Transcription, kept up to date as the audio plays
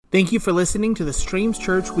Thank you for listening to the Streams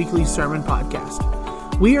Church Weekly Sermon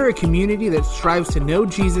Podcast. We are a community that strives to know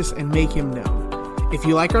Jesus and make him known. If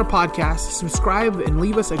you like our podcast, subscribe and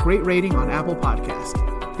leave us a great rating on Apple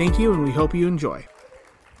Podcast. Thank you, and we hope you enjoy.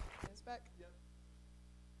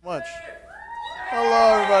 Much.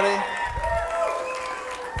 Hello, everybody.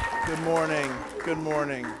 Good morning. Good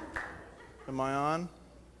morning. Am I on?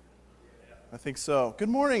 I think so. Good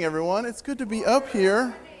morning, everyone. It's good to be up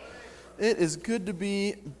here. It is good to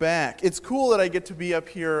be back. It's cool that I get to be up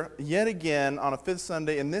here yet again on a fifth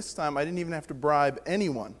Sunday, and this time I didn't even have to bribe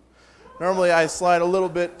anyone. Normally I slide a little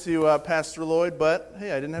bit to Pastor Lloyd, but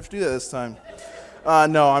hey, I didn't have to do that this time.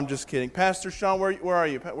 No, I'm just kidding. Pastor Sean, where are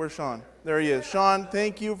you? Where's Sean? There he is. Sean,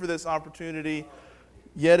 thank you for this opportunity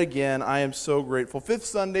yet again. I am so grateful. Fifth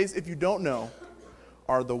Sundays, if you don't know,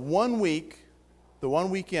 are the one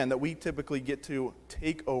weekend that we typically get to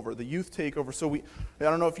take over, the youth takeover. So I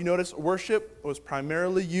don't know if you noticed, worship was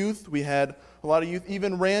primarily youth. We had a lot of youth.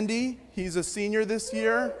 Even Randy, he's a senior this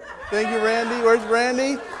year. Thank you, Randy. Where's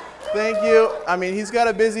Randy? Thank you. I mean, he's got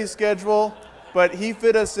a busy schedule, but he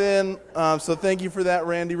fit us in. So thank you for that,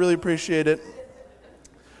 Randy. Really appreciate it.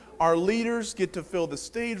 Our leaders get to fill the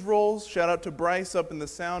stage roles. Shout out to Bryce up in the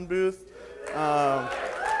sound booth.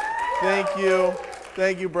 Thank you.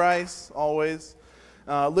 Thank you, Bryce, always.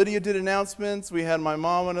 Lydia did announcements. We had my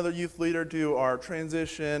mom, another youth leader, do our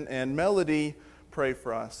transition, and Melody pray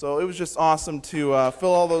for us. So it was just awesome to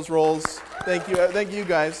fill all those roles. Thank you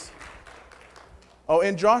guys. Oh,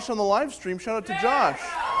 and Josh on the live stream. Shout out to Josh.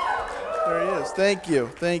 There he is.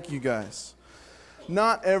 Thank you guys.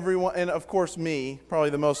 Not everyone, and of course me, probably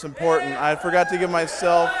the most important. I forgot to give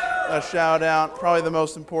myself a shout out. Probably the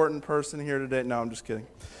most important person here today. No, I'm just kidding.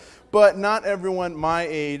 But not everyone my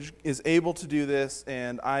age is able to do this,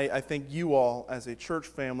 and I thank you all as a church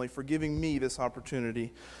family for giving me this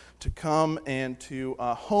opportunity to come and to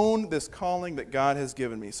hone this calling that God has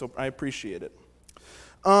given me. So I appreciate it.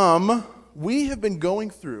 We have been going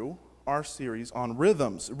through our series on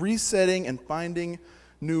rhythms, resetting and finding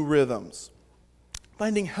new rhythms,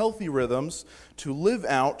 finding healthy rhythms to live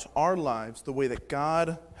out our lives the way that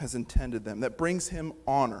God has intended them, that brings him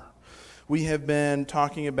honor. We have been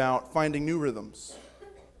talking about finding new rhythms,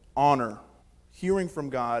 honor, hearing from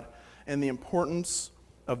God, and the importance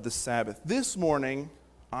of the Sabbath. This morning,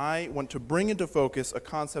 I want to bring into focus a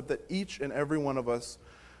concept that each and every one of us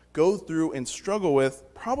go through and struggle with,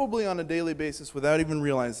 probably on a daily basis without even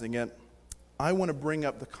realizing it. I want to bring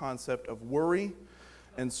up the concept of worry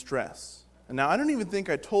and stress. And now, I don't even think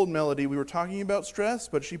I told Melody we were talking about stress,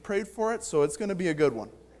 but she prayed for it, so it's going to be a good one.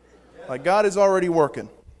 Like, God is already working.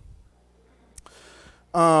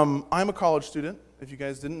 I'm a college student, if you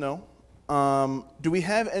guys didn't know. Do we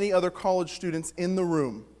have any other college students in the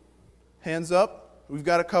room? Hands up. We've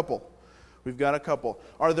got a couple.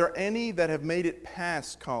 Are there any that have made it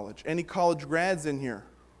past college? Any college grads in here?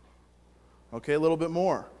 Okay, a little bit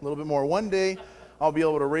more. One day, I'll be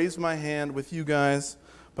able to raise my hand with you guys,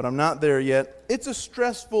 but I'm not there yet. It's a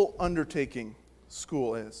stressful undertaking,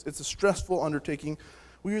 school is. It's a stressful undertaking.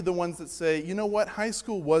 We are the ones that say, you know what, high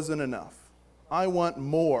school wasn't enough. I want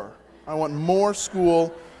more. I want more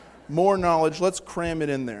school, more knowledge. Let's cram it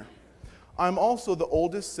in there. I'm also the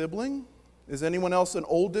oldest sibling. Is anyone else an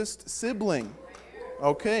oldest sibling?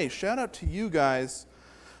 Okay, shout out to you guys.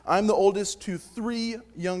 I'm the oldest to 3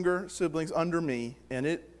 younger siblings under me,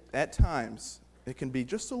 and at times it can be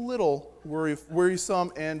just a little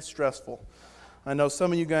worrisome and stressful. I know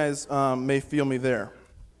some of you guys may feel me there.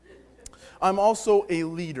 I'm also a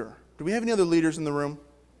leader. Do we have any other leaders in the room?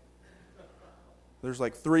 There's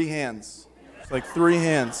like 3 hands.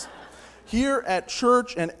 Here at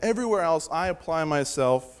church and everywhere else, I apply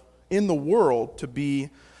myself in the world to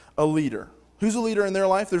be a leader. Who's a leader in their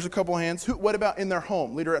life? There's a couple hands. What about in their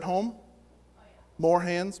home? Leader at home? More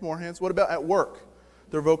hands. What about at work?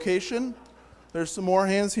 Their vocation? There's some more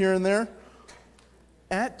hands here and there.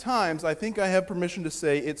 At times, I think I have permission to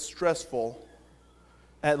say it's stressful,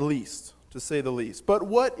 at least, to say the least. But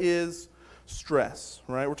what is stress,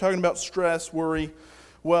 right? We're talking about stress, worry.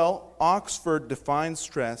 Well, Oxford defines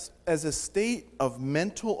stress as a state of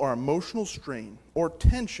mental or emotional strain or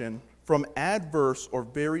tension from adverse or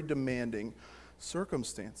very demanding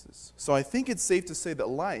circumstances. So I think it's safe to say that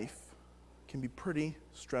life can be pretty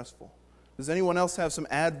stressful. Does anyone else have some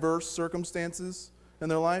adverse circumstances in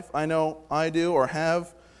their life? I know I do or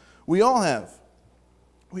have. We all have.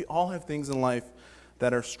 We all have things in life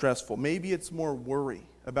that are stressful. Maybe it's more worry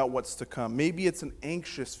about what's to come. Maybe it's an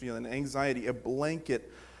anxious feeling, anxiety, a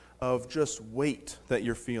blanket of just weight that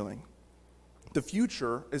you're feeling. The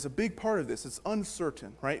future is a big part of this. It's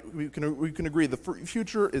uncertain, right? We can agree the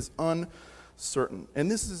future is uncertain. certain. And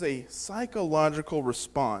this is a psychological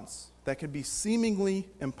response that can be seemingly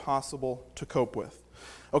impossible to cope with.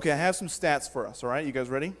 Okay, I have some stats for us, all right? You guys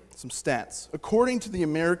ready? Some stats. According to the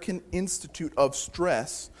American Institute of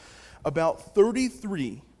Stress, about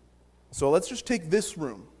 33, so let's just take this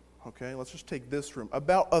room, okay? Let's just take this room.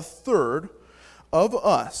 About a third of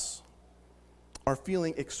us are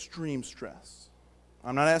feeling extreme stress.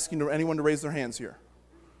 I'm not asking anyone to raise their hands here.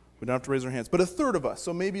 We don't have to raise our hands. But a third of us,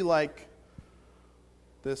 so maybe like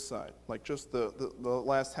this side, like just the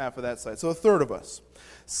last half of that side. So a third of us.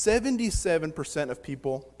 77% of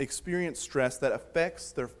people experience stress that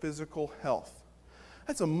affects their physical health.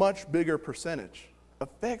 That's a much bigger percentage.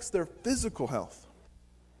 Affects their physical health.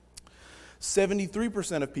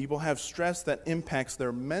 73% of people have stress that impacts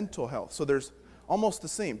their mental health. So there's almost the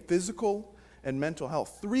same, physical and mental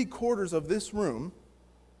health. 3/4 of this room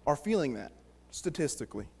are feeling that,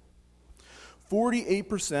 statistically.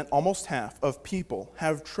 48%, almost half, of people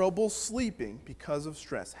have trouble sleeping because of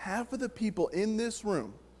stress. Half of the people in this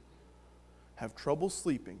room have trouble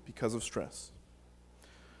sleeping because of stress.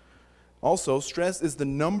 Also, stress is the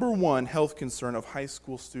 #1 health concern of high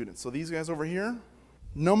school students. So these guys over here,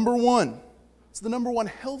 #1. It's the #1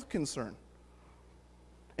 health concern.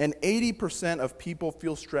 And 80% of people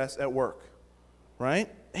feel stress at work, right?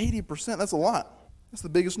 80%, that's a lot. That's the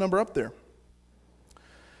biggest number up there.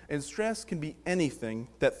 And stress can be anything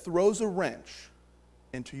that throws a wrench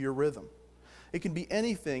into your rhythm. It can be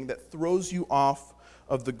anything that throws you off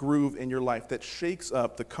of the groove in your life, that shakes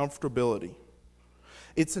up the comfortability.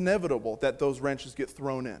 It's inevitable that those wrenches get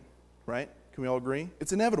thrown in, right? Can we all agree?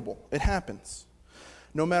 It's inevitable. It happens.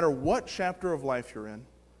 No matter what chapter of life you're in,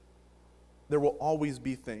 there will always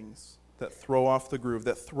be things that throw off the groove,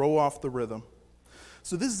 that throw off the rhythm.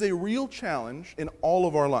 So this is a real challenge in all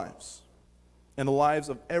of our lives and the lives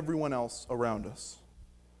of everyone else around us.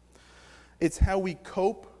 It's how we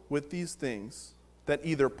cope with these things that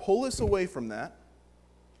either pull us away from that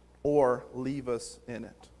or leave us in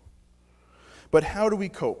it. But how do we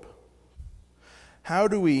cope? How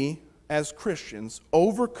do we, as Christians,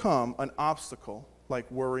 overcome an obstacle like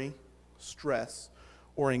worry, stress,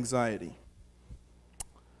 or anxiety?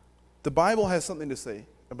 The Bible has something to say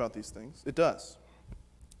about these things. It does.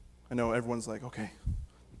 I know everyone's like, okay,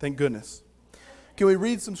 thank goodness. Can we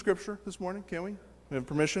read some scripture this morning? Can we? We have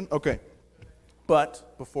permission? Okay.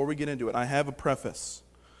 But before we get into it, I have a preface.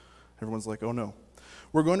 Everyone's like, oh no.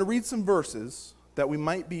 We're going to read some verses that we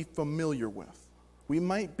might be familiar with. We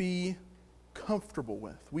might be comfortable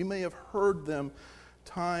with. We may have heard them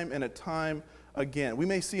time and time again. We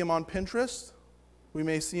may see them on Pinterest. We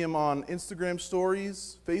may see them on Instagram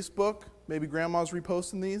stories, Facebook. Maybe grandma's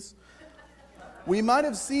reposting these. We might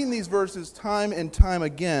have seen these verses time and time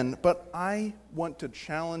again, but I want to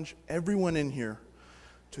challenge everyone in here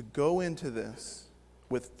to go into this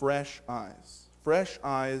with fresh eyes. Fresh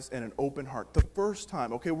eyes and an open heart. The first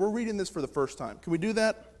time. Okay, we're reading this for the first time. Can we do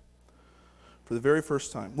that? For the very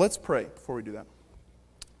first time. Let's pray before we do that.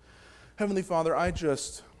 Heavenly Father, I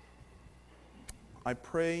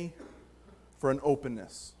pray for an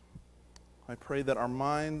openness. I pray that our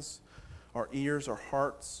minds, our ears, our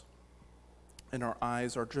hearts, and our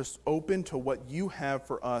eyes are just open to what you have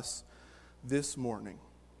for us this morning.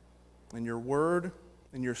 In your word,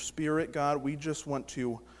 in your spirit, God, we just want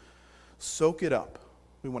to soak it up.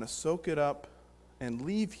 We want to soak it up and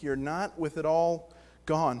leave here not with it all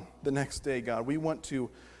gone the next day, God. We want to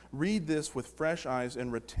read this with fresh eyes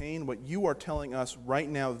and retain what you are telling us right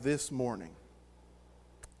now this morning.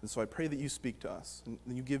 And so I pray that you speak to us and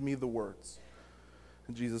you give me the words.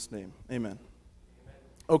 In Jesus' name, amen.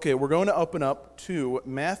 Okay, we're going to open up to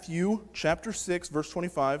Matthew chapter 6, verse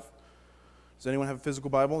 25. Does anyone have a physical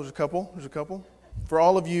Bible? There's a couple. For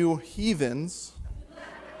all of you heathens,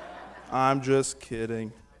 I'm just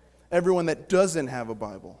kidding. Everyone that doesn't have a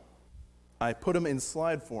Bible, I put them in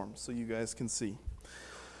slide form so you guys can see.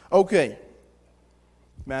 Okay,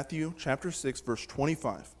 Matthew chapter 6, verse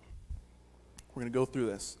 25. We're going to go through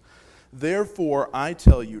this. Therefore, I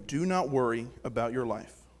tell you, do not worry about your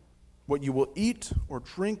life, what you will eat or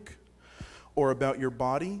drink, or about your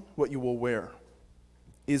body, what you will wear.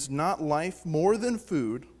 Is not life more than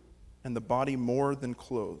food, and the body more than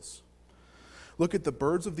clothes? Look at the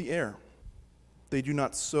birds of the air. They do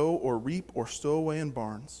not sow or reap or stow away in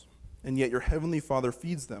barns, and yet your heavenly Father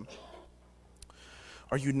feeds them.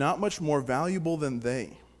 Are you not much more valuable than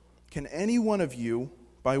they? Can any one of you,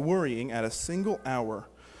 by worrying, add a single hour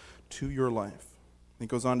to your life? He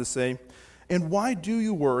goes on to say, and why do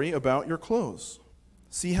you worry about your clothes?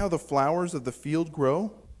 See how the flowers of the field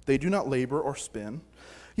grow? They do not labor or spin.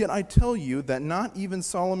 Yet I tell you that not even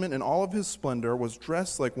Solomon in all of his splendor was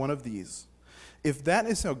dressed like one of these. If that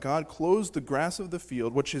is how God clothes the grass of the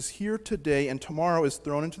field, which is here today and tomorrow is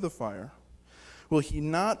thrown into the fire, will he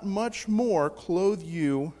not much more clothe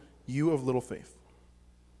you, you of little faith?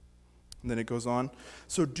 And then it goes on.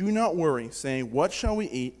 So do not worry, saying, what shall we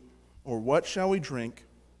eat? Or what shall we drink?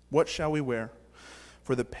 What shall we wear?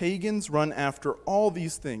 For the pagans run after all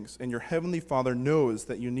these things, and your heavenly Father knows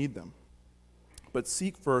that you need them. But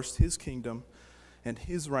seek first his kingdom and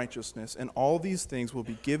his righteousness, and all these things will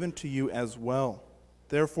be given to you as well.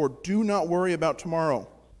 Therefore, do not worry about tomorrow,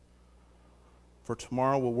 for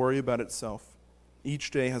tomorrow will worry about itself.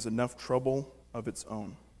 Each day has enough trouble of its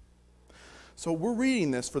own. So we're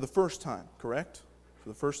reading this for the first time, correct? For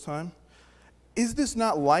the first time. Is this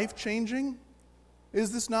not life-changing?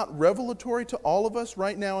 Is this not revelatory to all of us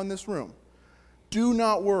right now in this room? Do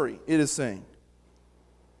not worry, it is saying.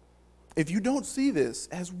 If you don't see this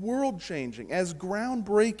as world-changing, as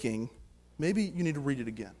groundbreaking, maybe you need to read it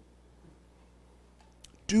again.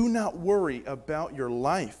 Do not worry about your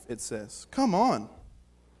life, it says. Come on.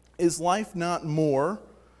 Is life not more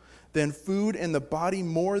than food and the body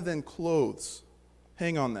more than clothes?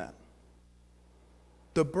 Hang on that.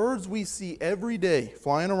 The birds we see every day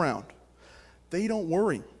flying around, they don't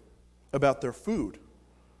worry about their food.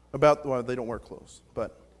 Well, they don't wear clothes,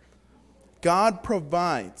 but God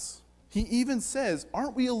provides. He even says,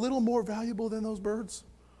 aren't we a little more valuable than those birds?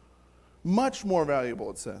 Much more valuable,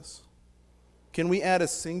 it says. Can we add a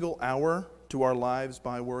single hour to our lives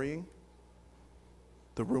by worrying?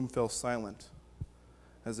 The room fell silent,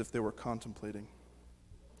 as if they were contemplating.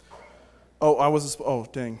 Dang, I wasn't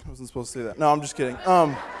supposed to say that. No, I'm just kidding.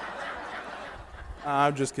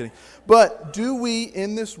 I'm just kidding. But do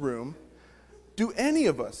any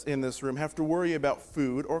of us in this room have to worry about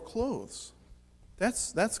food or clothes?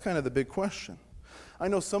 That's kind of the big question. I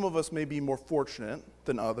know some of us may be more fortunate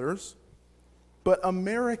than others, but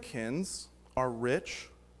Americans are rich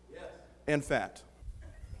and fat.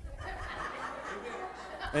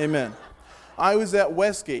 Amen. I was at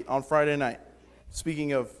Westgate on Friday night.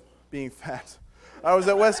 Speaking of being fat, I was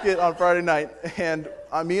at Westgate on Friday night, and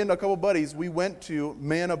me and a couple buddies, we went to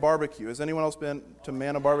Manna Barbecue. Has anyone else been to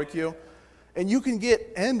Manna Barbecue? And you can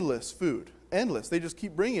get endless food. Endless. They just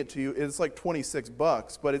keep bringing it to you. It's like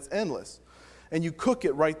 $26, but it's endless. And you cook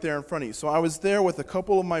it right there in front of you. So I was there with a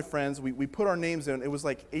couple of my friends. We put our names in. It was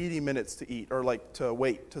like 80 minutes to eat, or like to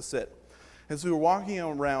wait, to sit. And so we were walking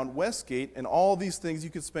around Westgate, and all these things, you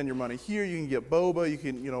could spend your money here. You can get boba. You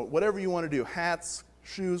can, whatever you want to do, hats,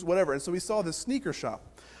 shoes, whatever. And so we saw this sneaker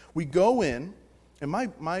shop. We go in, and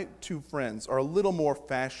my two friends are a little more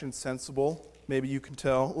fashion sensible. Maybe you can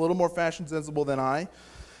tell. A little more fashion sensible than I.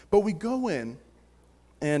 But we go in,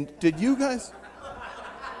 and did you guys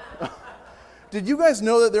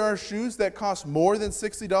know that there are shoes that cost more than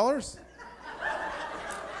 $60?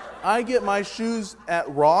 I get my shoes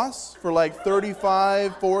at Ross for like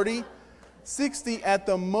 $35, $40, $60 at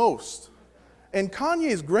the most. And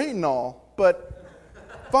Kanye's great and all, but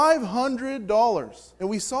 $500. And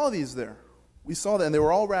we saw these there. We saw that, and they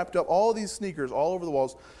were all wrapped up. All these sneakers all over the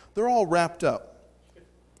walls, they're all wrapped up.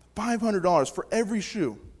 $500 for every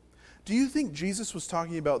shoe. Do you think Jesus was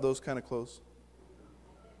talking about those kind of clothes?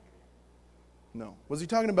 No. Was he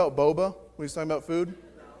talking about boba when he was talking about food?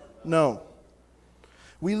 No.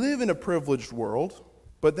 We live in a privileged world,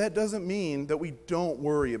 but that doesn't mean that we don't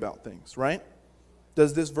worry about things, right?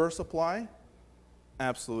 Does this verse apply?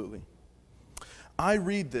 Absolutely. I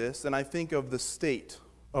read this and I think of the state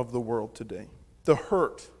of the world today, the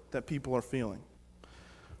hurt that people are feeling,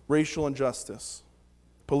 racial injustice,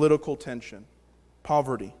 political tension,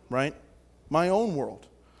 poverty, right? My own world,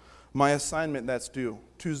 my assignment that's due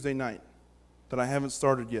Tuesday night that I haven't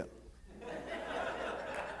started yet.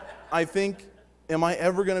 I think, am I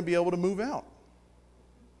ever going to be able to move out?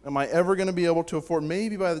 Am I ever going to be able to afford,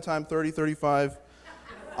 maybe by the time 30, 35,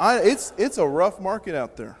 it's a rough market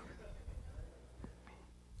out there.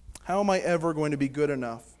 How am I ever going to be good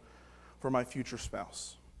enough for my future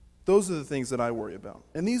spouse? Those are the things that I worry about.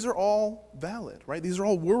 And these are all valid, right? These are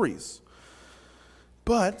all worries.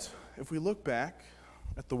 But if we look back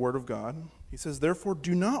at the Word of God, he says, therefore,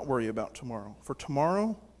 do not worry about tomorrow, for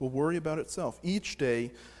tomorrow will worry about itself. Each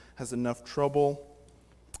day has enough trouble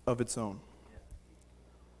of its own.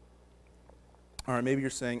 All right, maybe you're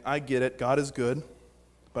saying, I get it, God is good,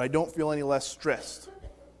 but I don't feel any less stressed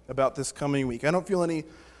about this coming week. I don't feel any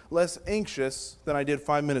less anxious than I did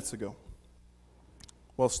 5 minutes ago.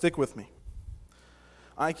 Well, stick with me.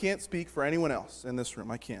 I can't speak for anyone else in this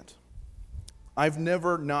room. I can't. I've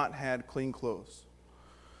never not had clean clothes.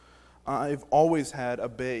 I've always had a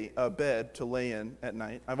bed to lay in at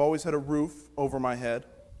night. I've always had a roof over my head.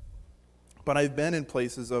 But I've been in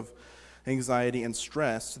places of anxiety, and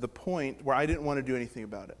stress to the point where I didn't want to do anything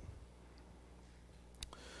about it.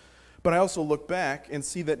 But I also look back and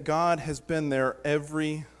see that God has been there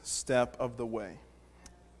every step of the way.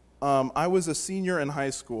 I was a senior in high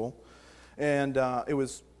school, and it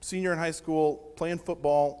was senior in high school playing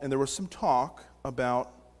football, and there was some talk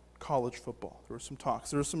about college football. There were some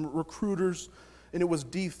talks. There were some recruiters, and it was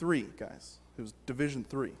D3, guys. It was Division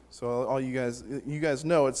 3. So all you guys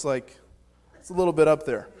know it's like, it's a little bit up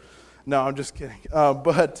there. No, I'm just kidding.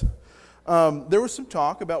 But there was some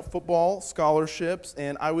talk about football scholarships,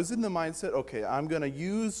 and I was in the mindset, okay, I'm going to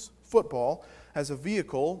use football as a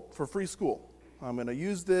vehicle for free school. I'm going to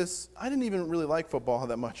use this. I didn't even really like football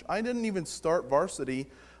that much. I didn't even start varsity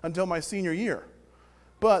until my senior year.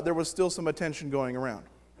 But there was still some attention going around.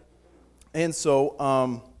 And so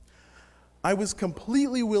I was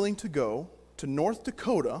completely willing to go to North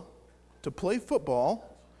Dakota to play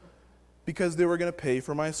football because they were going to pay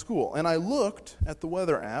for my school. And I looked at the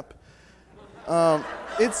weather app.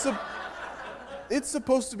 It's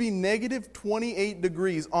supposed to be negative 28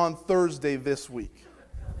 degrees on Thursday this week.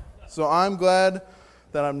 So I'm glad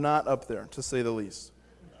that I'm not up there, to say the least.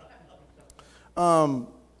 But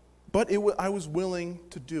I was willing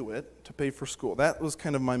to do it, to pay for school. That was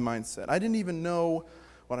kind of my mindset. I didn't even know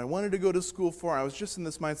what I wanted to go to school for. I was just in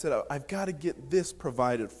this mindset of, I've got to get this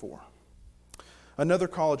provided for. Another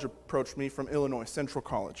college approached me from Illinois, Central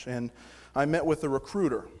College, and I met with a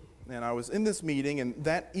recruiter. And I was in this meeting, and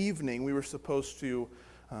that evening we were supposed to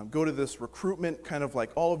go to this recruitment, kind of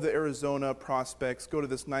like all of the Arizona prospects, go to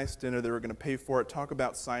this nice dinner. They were going to pay for it, talk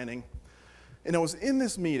about signing. And I was in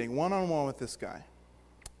this meeting, one-on-one with this guy,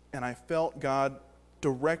 and I felt God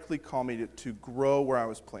directly call me to grow where I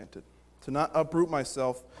was planted, to not uproot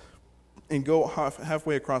myself and go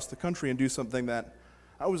halfway across the country and do something that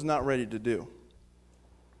I was not ready to do.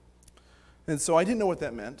 And so I didn't know what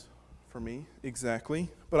that meant for me exactly,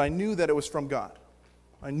 but I knew that it was from God.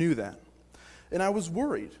 I knew that. And I was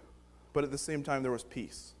worried, but at the same time there was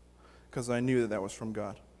peace because I knew that that was from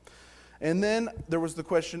God. And then there was the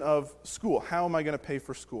question of school. How am I going to pay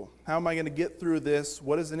for school? How am I going to get through this?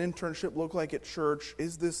 What does an internship look like at church?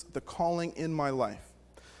 Is this the calling in my life?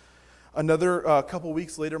 Another couple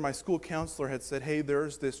weeks later, my school counselor had said, hey,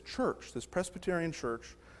 there's this church, this Presbyterian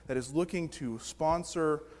church, that is looking to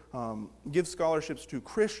sponsor, give scholarships to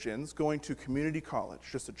Christians going to community college.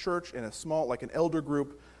 Just a church and a small, like an elder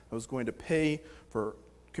group that was going to pay for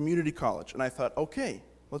community college. And I thought, okay,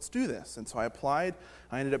 let's do this. And so I applied.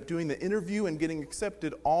 I ended up doing the interview and getting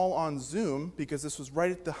accepted all on Zoom because this was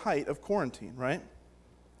right at the height of quarantine, right?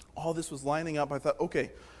 All this was lining up. I thought,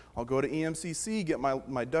 okay, I'll go to EMCC, get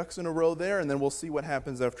my ducks in a row there, and then we'll see what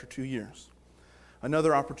happens after 2 years.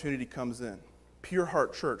 Another opportunity comes in. Pure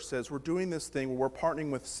Heart Church says, we're doing this thing where we're partnering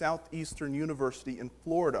with Southeastern University in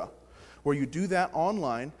Florida, where you do that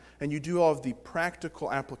online and you do all of the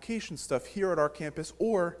practical application stuff here at our campus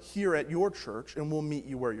or here at your church, and we'll meet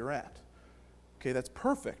you where you're at. Okay, that's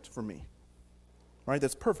perfect for me. Right?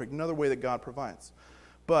 That's perfect. Another way that God provides.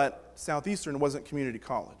 But Southeastern wasn't community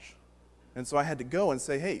college. And so I had to go and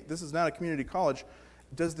say, hey, this is not a community college.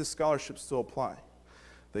 Does this scholarship still apply?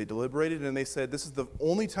 They deliberated and they said, this is the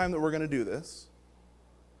only time that we're going to do this,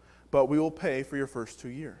 but we will pay for your first 2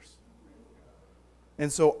 years. And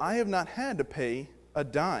so I have not had to pay a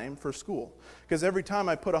dime for school. Because every time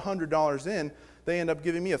I put $100 in, they end up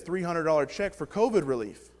giving me a $300 check for COVID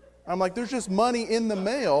relief. I'm like, there's just money in the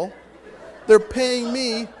mail. They're paying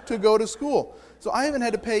me to go to school. So I haven't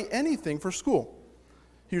had to pay anything for school.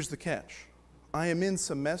 Here's the catch. I am in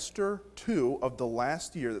semester 2 of the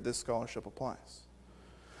last year that this scholarship applies.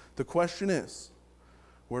 The question is,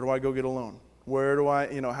 where do I go get a loan? Where do I,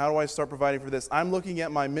 how do I start providing for this? I'm looking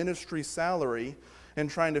at my ministry salary and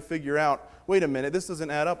trying to figure out, wait a minute, this doesn't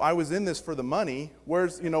add up. I was in this for the money.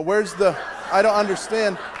 Where's the, I don't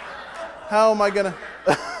understand. How am I going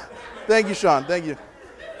to, thank you, Sean, thank you.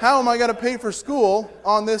 How am I going to pay for school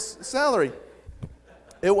on this salary?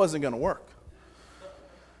 It wasn't going to work.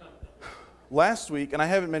 Last week, and I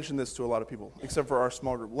haven't mentioned this to a lot of people, except for our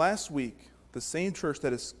small group. Last week, the same church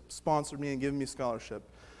that has sponsored me and given me scholarship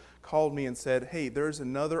called me and said, hey, there's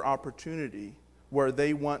another opportunity where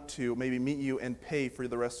they want to maybe meet you and pay for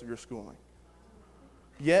the rest of your schooling.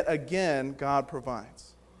 Yet again, God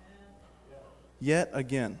provides. Yet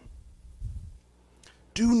again.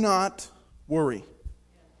 Do not worry.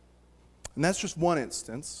 And that's just one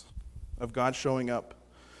instance of God showing up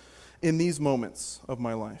in these moments of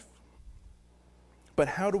my life. But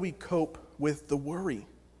how do we cope with the worry?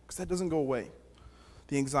 Because that doesn't go away.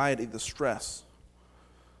 The anxiety, the stress.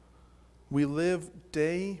 We live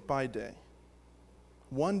day by day,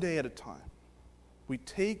 one day at a time. We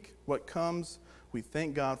take what comes, we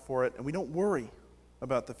thank God for it, and we don't worry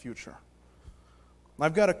about the future.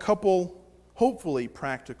 I've got a couple, hopefully,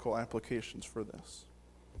 practical applications for this.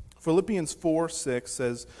 Philippians 4:6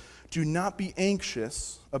 says, "Do not be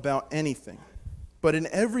anxious about anything, but in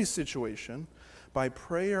every situation, by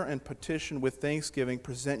prayer and petition with thanksgiving,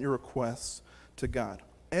 present your requests to God."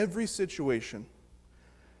 Every situation,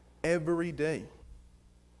 every day,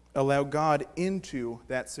 allow God into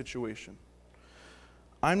that situation.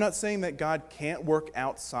 I'm not saying that God can't work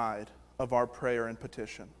outside of our prayer and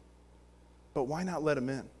petition, but why not let him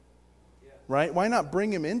in? Right? Why not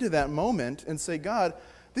bring him into that moment and say, God,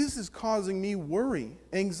 this is causing me worry,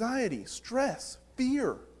 anxiety, stress,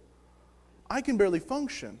 fear. I can barely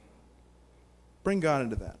function. Bring God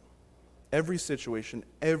into that. Every situation,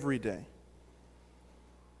 every day.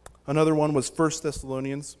 Another one was 1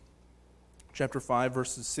 Thessalonians chapter 5,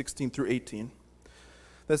 verses 16 through 18.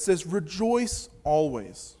 That says, "Rejoice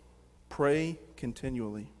always, pray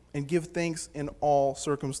continually, and give thanks in all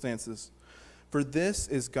circumstances. For this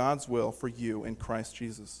is God's will for you in Christ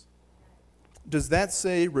Jesus." Does that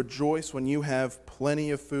say rejoice when you have plenty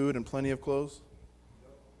of food and plenty of clothes?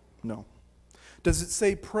 No. Does it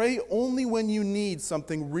say pray only when you need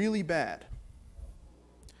something really bad?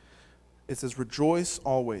 It says rejoice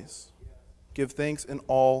always. Give thanks in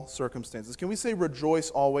all circumstances. Can we say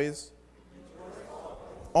rejoice always?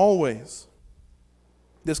 Always.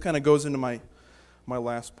 This kind of goes into my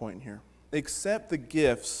last point here. Accept the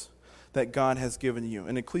gifts that God has given you.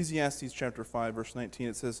 In Ecclesiastes chapter 5, verse 19,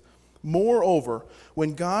 it says, "Moreover,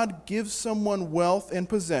 when God gives someone wealth and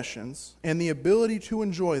possessions and the ability to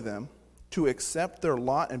enjoy them, to accept their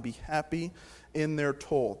lot and be happy in their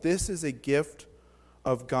toil, this is a gift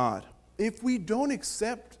of God." If we don't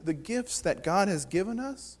accept the gifts that God has given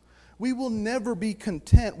us, we will never be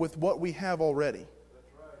content with what we have already.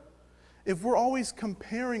 That's right. If we're always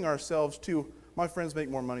comparing ourselves to, my friends make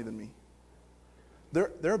more money than me,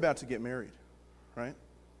 they're about to get married, right?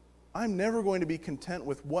 I'm never going to be content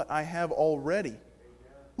with what I have already. Amen.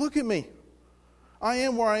 Look at me. I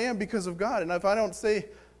am where I am because of God. And if I don't say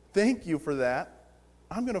thank you for that,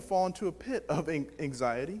 I'm going to fall into a pit of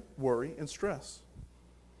anxiety, worry, and stress.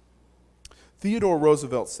 Theodore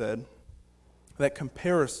Roosevelt said that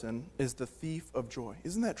comparison is the thief of joy.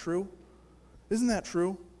 Isn't that true? Isn't that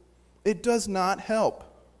true? It does not help.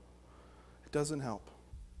 It doesn't help.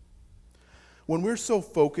 When we're so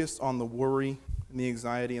focused on the worry and the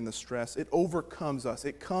anxiety and the stress, it overcomes us.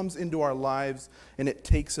 It comes into our lives and it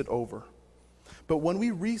takes it over. But when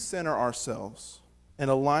we recenter ourselves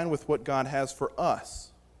and align with what God has for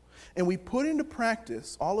us, and we put into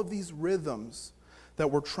practice all of these rhythms that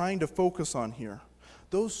we're trying to focus on here,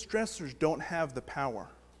 those stressors don't have the power.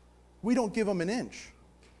 We don't give them an inch.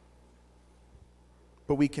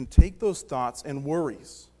 But we can take those thoughts and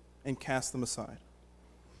worries and cast them aside.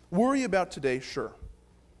 Worry about today, sure.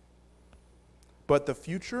 But the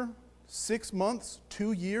future, 6 months,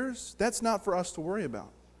 2 years, that's not for us to worry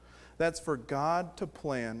about. That's for God to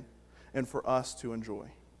plan and for us to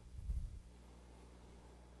enjoy.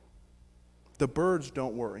 The birds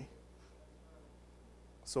don't worry.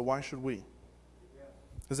 So why should we?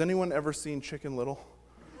 Has anyone ever seen Chicken Little?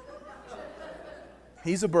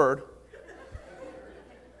 He's a bird.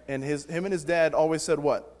 And him and his dad always said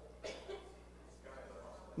what?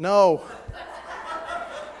 No.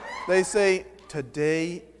 They say,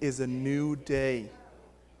 today is a new day.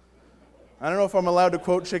 I don't know if I'm allowed to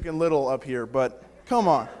quote Chicken Little up here, but come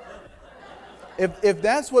on. If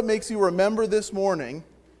that's what makes you remember this morning,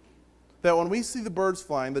 that when we see the birds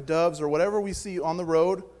flying, the doves, or whatever we see on the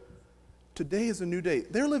road, today is a new day.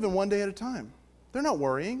 They're living one day at a time. They're not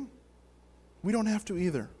worrying. We don't have to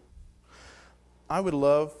either. I would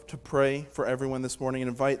love to pray for everyone this morning and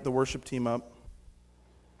invite the worship team up.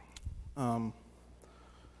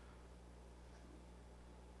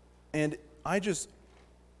 And I just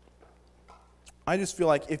feel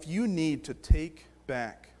like if you need to take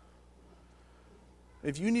back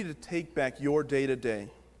your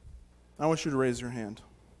day-to-day, I want you to raise your hand.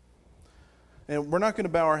 And we're not going to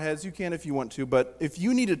bow our heads. You can if you want to, but if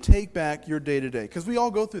you need to take back your day-to-day, because we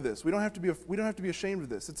all go through this. We don't have to be ashamed of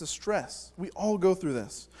this. It's a stress. We all go through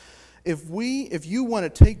this. If you want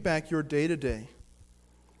to take back your day-to-day,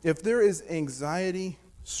 if there is anxiety,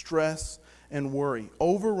 stress, and worry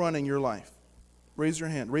overrunning your life, raise your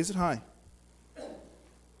hand. Raise it high.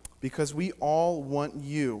 Because we all want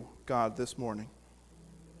you, God, this morning.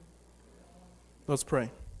 Let's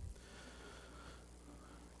pray.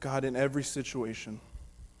 God, in every situation,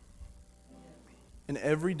 in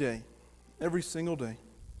every day, every single day,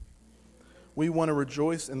 we want to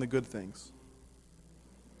rejoice in the good things.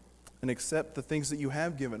 and accept the things that you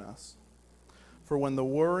have given us. For when the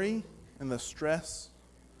worry and the stress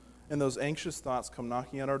and those anxious thoughts come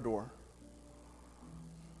knocking at our door,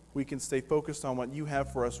 we can stay focused on what you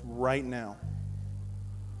have for us right now.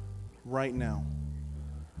 Right now.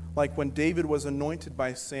 Like when David was anointed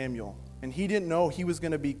by Samuel, and he didn't know he was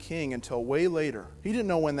going to be king until way later. He didn't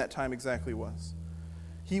know when that time exactly was.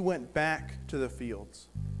 He went back to the fields.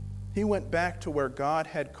 He went back to where God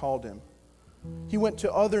had called him. He went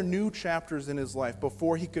to other new chapters in his life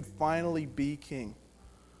before he could finally be king.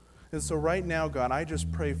 And so right now, God, I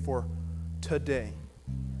just pray for today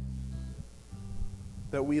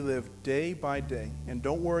that we live day by day and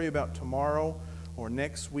don't worry about tomorrow or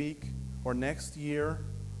next week or next year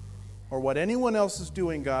or what anyone else is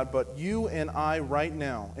doing, God, but you and I right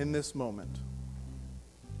now in this moment.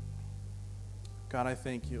 God, I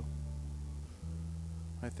thank you.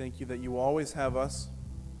 I thank you that you always have us.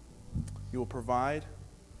 You will provide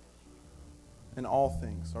in all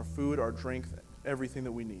things, our food, our drink, everything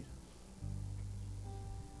that we need.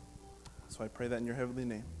 So I pray that in your heavenly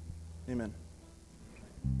name. Amen.